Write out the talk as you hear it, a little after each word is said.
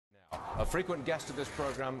A frequent guest of this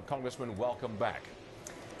program, Congressman, welcome back.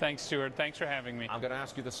 Thanks, Stuart. Thanks for having me. I'm going to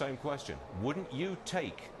ask you the same question. Wouldn't you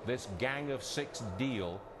take this Gang of Six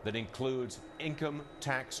deal that includes income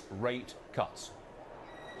tax rate cuts?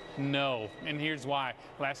 No, and here's why.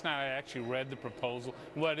 Last night I actually read the proposal.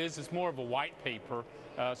 What it is, it's more of a white paper,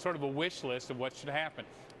 sort of a wish list of what should happen.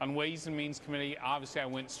 On Ways and Means Committee, obviously I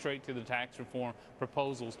went straight to the tax reform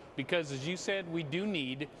proposals because, as you said, we do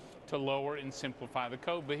need to lower and simplify the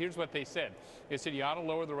code. But here's what they said. They said you ought to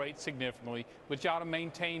lower the rate significantly, but you ought to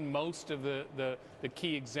maintain most of the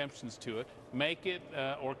key exemptions to it, make it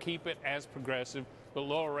or keep it as progressive, but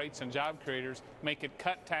lower rates on job creators, make it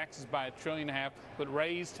cut taxes by $1.5 trillion, but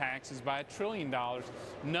raise taxes by $1 trillion.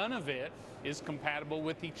 None of it is compatible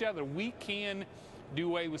with each other. We can do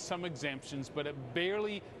away with some exemptions, but it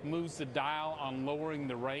barely moves the dial on lowering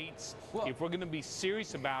the rates. Well, if we're going to be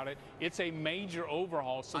serious about it, it's a major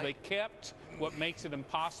overhaul, so they kept what makes it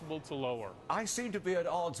impossible to lower. I seem to be at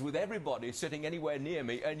odds with everybody sitting anywhere near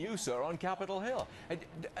me, and you, sir, on Capitol Hill.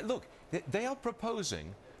 Look, they are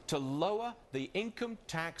proposing to lower the income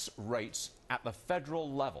tax rates at the federal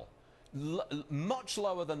level. Much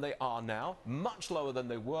lower than they are now, much lower than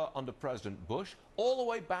they were under President Bush, all the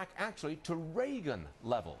way back actually to Reagan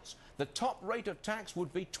levels. The top rate of tax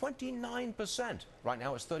would be 29%. Right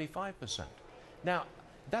now it's 35%. Now,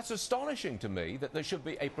 that's astonishing to me that there should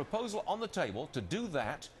be a proposal on the table to do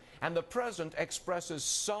that, and the President expresses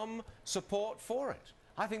some support for it.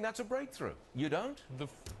 I think that's a breakthrough. You don't?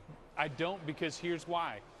 I don't, because here's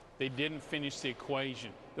why. They didn't finish the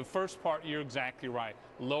equation. The first part, you're exactly right.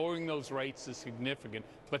 Lowering those rates is significant.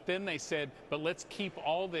 But then they said, but let's keep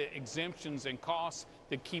all the exemptions and costs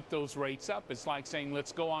to keep those rates up. It's like saying,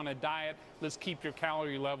 let's go on a diet, let's keep your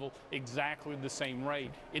calorie level exactly the same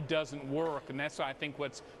rate. It doesn't work, and that's, I think,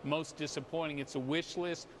 what's most disappointing. It's a wish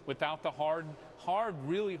list without the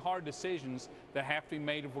really hard decisions that have to be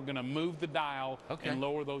made if we're going to move the dial and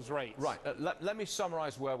lower those rates. Right. Let me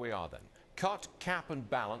summarize where we are then. Cut, cap and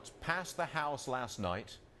balance passed the House last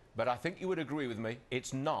night, but I think you would agree with me,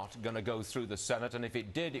 it's not going to go through the Senate, and if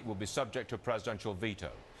it did, it would be subject to a presidential veto.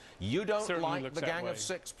 You don't like the Gang of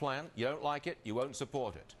Six plan, you don't like it, you won't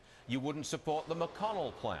support it. You wouldn't support the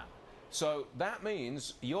McConnell plan. So that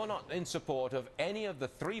means you're not in support of any of the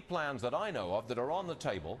three plans that I know of that are on the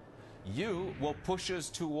table. You will push us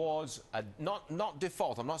towards, not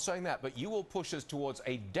default, I'm not saying that, but you will push us towards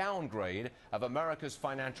a downgrade of America's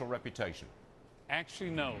financial reputation. Actually,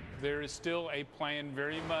 no. There is still a plan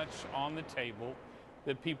very much on the table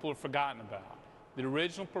that people have forgotten about. The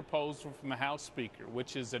original proposal from the House Speaker,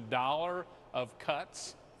 which is $1 of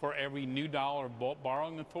cuts for every new dollar of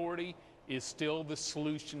borrowing authority, is still the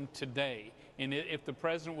solution today. And if the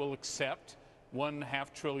President will accept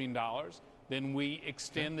 $1.5 trillion, then we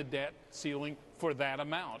extend the debt ceiling for that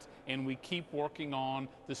amount. And we keep working on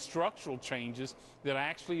the structural changes that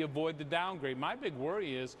actually avoid the downgrade. My big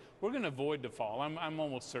worry is we're going to avoid default. I'm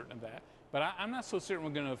almost certain of that. But I'm not so certain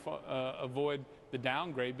we're going to avoid the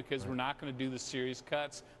downgrade because we're not going to do the serious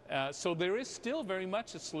cuts. So there is still very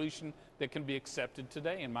much a solution that can be accepted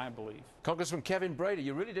today, in my belief. Congressman Kevin Brady,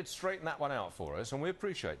 you really did straighten that one out for us, and we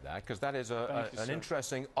appreciate that because that is an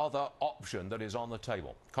interesting other option that is on the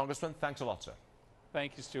table. Congressman, thanks a lot, sir.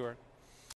 Thank you, Stuart.